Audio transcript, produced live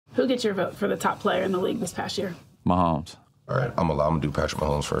Who gets your vote for the top player in the league this past year? Mahomes. All right, I'm gonna do Patrick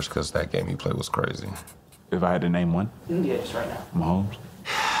Mahomes first because that game he played was crazy. If I had to name one? Yes, right now. Mahomes.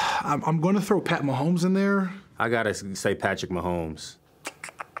 I'm going to throw Pat Mahomes in there. I gotta say Patrick Mahomes.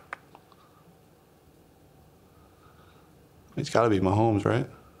 It's gotta be Mahomes, right?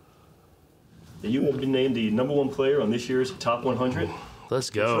 You have been named the #1 player on this year's Top 100. Let's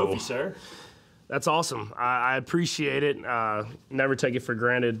go. Trophy, sir. That's awesome. I appreciate it. Never take it for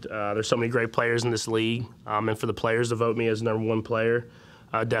granted. There's so many great players in this league, and for the players to vote me as #1 player,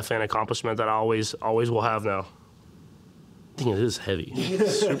 definitely an accomplishment that I always will have now. I think it is heavy,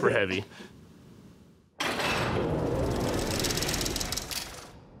 super heavy.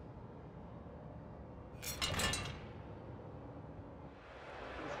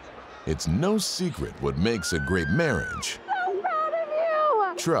 It's no secret what makes a great marriage. So proud of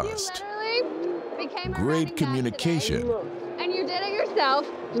you! Trust. You literally became Great communication. and you did it yourself.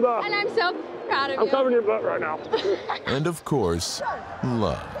 And I'm so proud of you. I'm covering your butt right now. And of course,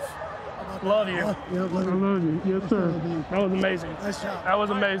 love. Love you. I love you. Yes, sir. That was amazing. That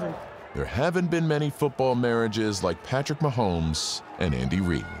was amazing. There haven't been many football marriages like Patrick Mahomes and Andy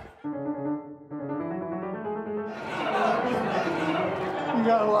Reid. You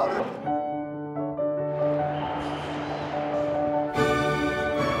gotta love it.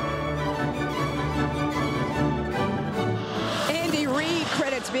 Andy Reid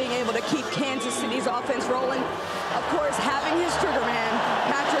credits being able to keep Kansas City's offense rolling. Of course, having his trigger man,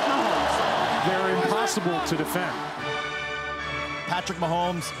 Patrick Mahomes. They're impossible to defend. Patrick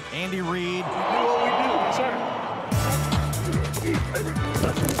Mahomes, Andy Reid. We do what we do, yes, sir.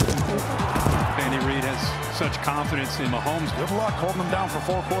 Andy Reid has such confidence in Mahomes. Good luck holding him down for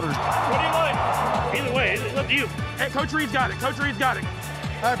 4 quarters. What do you like? Either way, it's up to you. Hey, Coach Reed's got it. Coach Reed's got it.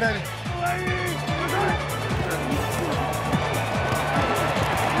 All right, baby.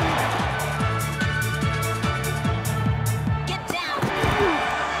 Get down!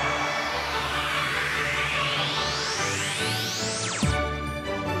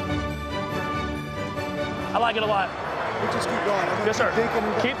 I like it a lot. We'll just keep going. Yes, sir.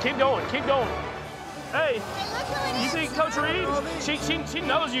 Keep going. Keep going. Hey, you see Coach Reed? She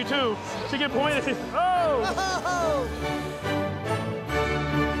knows you too. She get pointed. Oh!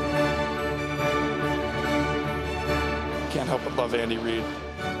 Can't help but love Andy Reid.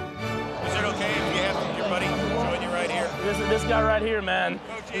 Is it okay if you have your buddy join you right here? This guy right here, man.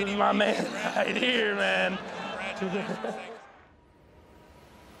 This is my man right here, man.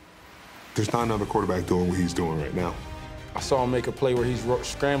 There's not another quarterback doing what he's doing right now. I saw him make a play where he's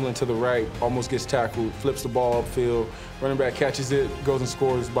scrambling to the right, almost gets tackled, flips the ball upfield, running back catches it, goes and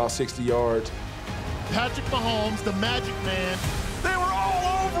scores about 60 yards. Patrick Mahomes, the magic man. They were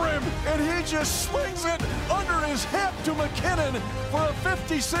all over him, and he just slings it under his hip to McKinnon for a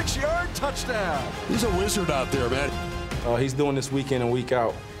 56-yard touchdown. He's a wizard out there, man. He's doing this week in and week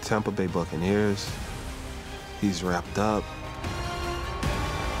out. Tampa Bay Buccaneers. He's wrapped up.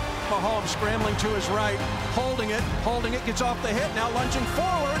 Mahomes scrambling to his right, holding it, gets off the hit, now lunging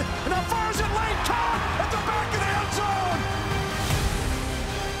forward, and how far is it late? Caught at the back of the end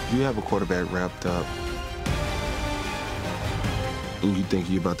zone! You have a quarterback wrapped up, and you think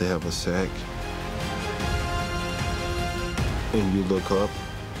you're about to have a sack, and you look up,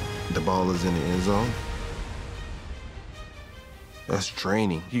 the ball is in the end zone. That's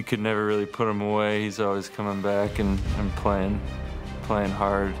draining. You could never really put him away. He's always coming back and playing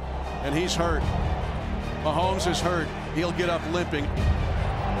hard. And he's hurt. Mahomes is hurt. He'll get up limping.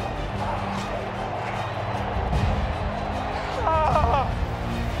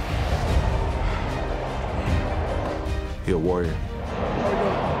 He a warrior.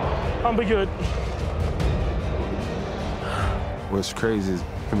 I'll be good. What's crazy is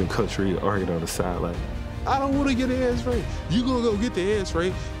him and Coach Reed arguing on the sideline. I don't want to get the ass right. You gonna go get the ass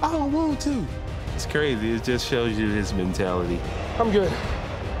right. I don't want to. It's crazy. It just shows you his mentality. I'm good.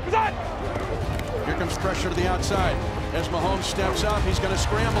 Here comes pressure to the outside. As Mahomes steps up, he's going to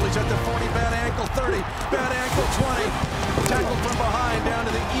scramble. He's at the 40, bad ankle, 30, bad ankle, 20. Tackled from behind down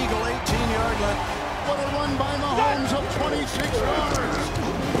to the Eagle 18-yard line. What a run by Mahomes of 26 yards.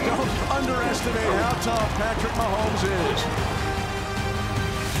 Don't underestimate how tough Patrick Mahomes is.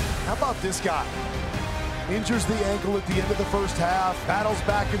 How about this guy? Injures the ankle at the end of the first half, battles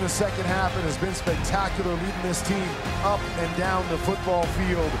back in the second half, and has been spectacular leading this team up and down the football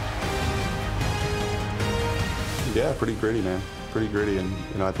field. Yeah, pretty gritty, man. Pretty gritty, and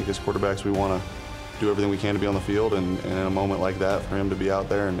I think as quarterbacks we want to do everything we can to be on the field, and in a moment like that, for him to be out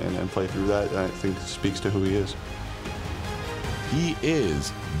there and play through that, I think speaks to who he is. He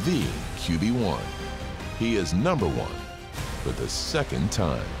is the QB1. He is #1 for the second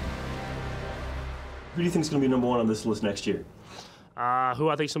time. Who do you think is going to be number one on this list next year? Who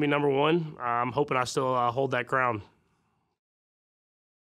I think is going to be number one? I'm hoping I still hold that crown.